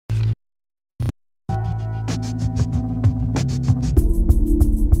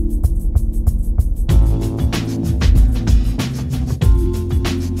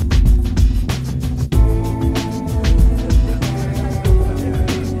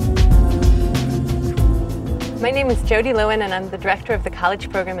My name is Jody Lewen, and I'm the director of the college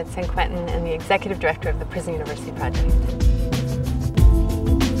program at San Quentin and the executive director of the Prison University Project.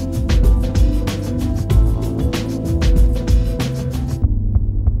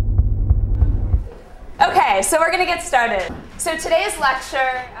 Okay, so we're going to get started. So today's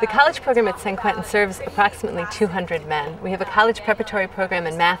lecture... The college program at San Quentin serves approximately 200 men. We have a college preparatory program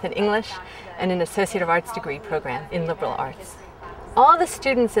in math and English and an Associate of Arts degree program in liberal arts. All the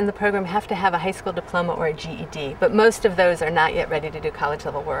students in the program have to have a high school diploma or a GED, but most of those are not yet ready to do college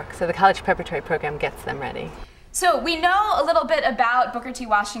level work, so the college preparatory program gets them ready. So we know a little bit about Booker T.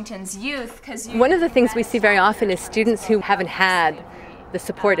 Washington's youth because one of the things we see very often is students who haven't had the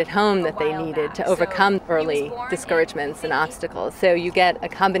support at home that they needed to overcome early discouragements and obstacles. So you get a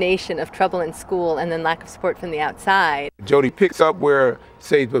combination of trouble in school and then lack of support from the outside. Jody picks up where,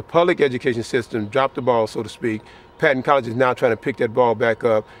 say, the public education system dropped the ball, so to speak. Patton College is now trying to pick that ball back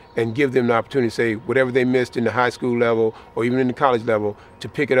up and give them the opportunity to say whatever they missed in the high school level or even in the college level to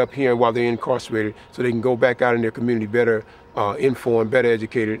pick it up here while they're incarcerated so they can go back out in their community better informed, better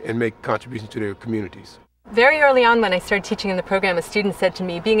educated, and make contributions to their communities. Very early on when I started teaching in the program, a student said to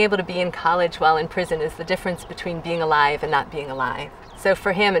me, being able to be in college while in prison is the difference between being alive and not being alive. So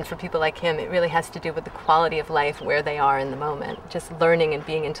for him and for people like him, it really has to do with the quality of life where they are in the moment, just learning and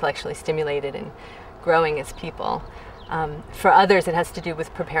being intellectually stimulated and growing as people. For others, it has to do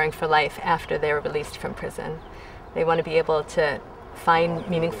with preparing for life after they're released from prison. They want to be able to find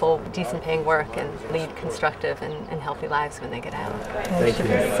meaningful, decent paying work and lead constructive and healthy lives when they get out. Thank you.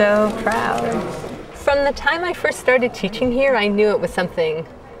 So proud. From the time I first started teaching here, I knew it was something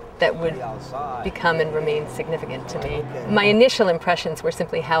that would become and remain significant to me. My initial impressions were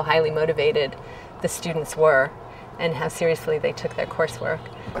simply how highly motivated the students were and how seriously they took their coursework.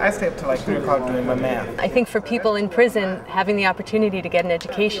 I stay up till like 3 o'clock doing my math. I think for people in prison, having the opportunity to get an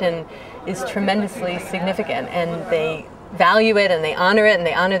education is tremendously significant, and they value it and they honor it and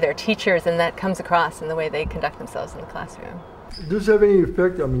they honor their teachers, and that comes across in the way they conduct themselves in the classroom. Does this have any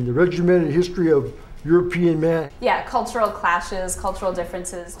effect, the regimented history of European math? Yeah, cultural clashes, cultural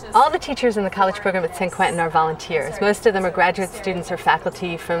differences. All the teachers in the college program at San Quentin are volunteers. Most of them are graduate students or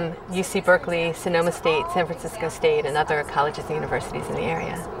faculty from UC Berkeley, Sonoma State, San Francisco State, and other colleges and universities in the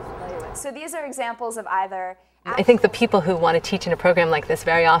area. So these are examples of either... I think the people who want to teach in a program like this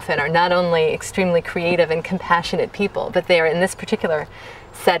very often are not only extremely creative and compassionate people, but they are, in this particular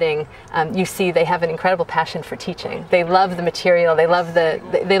setting, you see they have an incredible passion for teaching. They love the material, they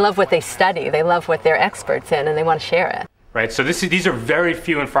love what they study, they love what they're experts in, and they want to share it. Right, so these are very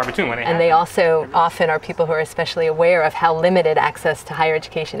few and far between when they happen. And they also often are people who are especially aware of how limited access to higher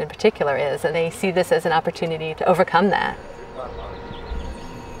education in particular is, and they see this as an opportunity to overcome that.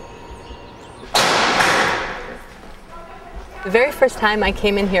 The very first time I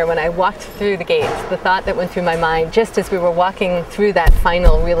came in here, when I walked through the gates, the thought that went through my mind just as we were walking through that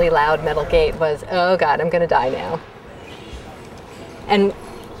final really loud metal gate was, oh God, I'm going to die now. And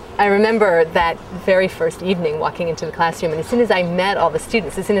I remember that very first evening walking into the classroom, and as soon as I met all the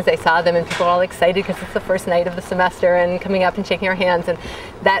students, as soon as I saw them and people were all excited because it's the first night of the semester and coming up and shaking our hands, and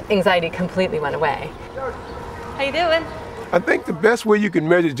that anxiety completely went away. How you doing? I think the best way you can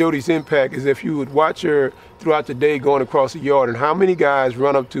measure Jody's impact is if you would watch her throughout the day going across the yard and how many guys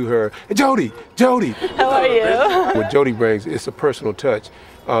run up to her, hey, Jody, Jody. How are you? What Jody brings is a personal touch.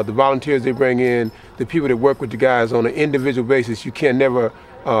 The volunteers they bring in, the people that work with the guys on an individual basis, you can never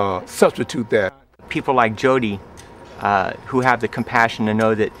substitute that. People like Jody who have the compassion to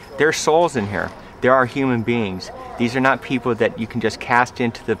know that there are souls in here. There are human beings. These are not people that you can just cast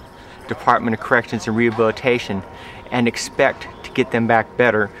into the Department of Corrections and Rehabilitation and expect to get them back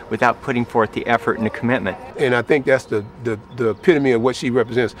better without putting forth the effort and the commitment. And I think that's the epitome of what she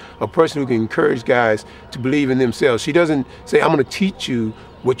represents, a person who can encourage guys to believe in themselves. She doesn't say, I'm going to teach you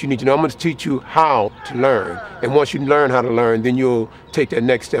what you need to know. I'm going to teach you how to learn. And once you learn how to learn, then you'll take that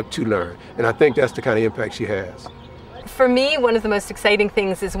next step to learn. And I think that's the kind of impact she has. For me, one of the most exciting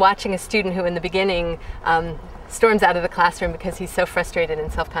things is watching a student who in the beginning storms out of the classroom because he's so frustrated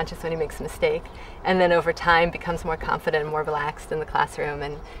and self-conscious when he makes a mistake, and then over time becomes more confident and more relaxed in the classroom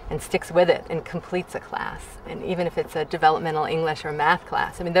and sticks with it and completes a class. And even if it's a developmental English or math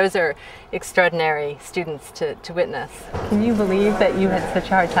class, I mean, those are extraordinary students to witness. Can you believe that you had such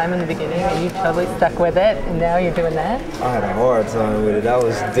a hard time in the beginning and you totally stuck with it, and now you're doing that? I had a hard time with it. That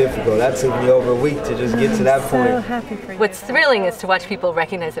was difficult. That took me over a week to just get to that point. So happy for you. What's thrilling is to watch people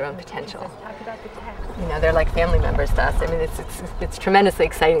recognize their own potential. You know, they're like family members to us. I mean, it's tremendously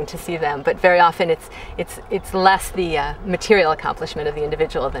exciting to see them, but very often it's less the material accomplishment of the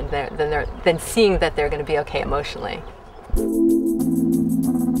individual than seeing that they're going to be okay emotionally.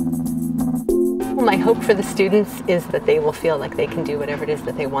 My hope for the students is that they will feel like they can do whatever it is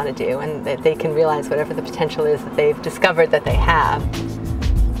that they want to do, and that they can realize whatever the potential is that they've discovered that they have.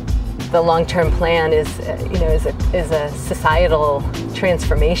 The long-term plan is a societal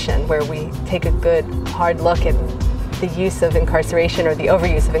transformation where we take a good, hard look at the use of incarceration or the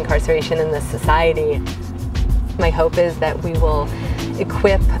overuse of incarceration in this society. My hope is that we will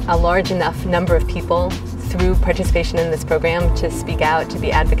equip a large enough number of people through participation in this program to speak out, to be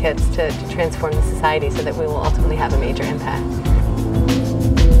advocates, to transform the society so that we will ultimately have a major impact.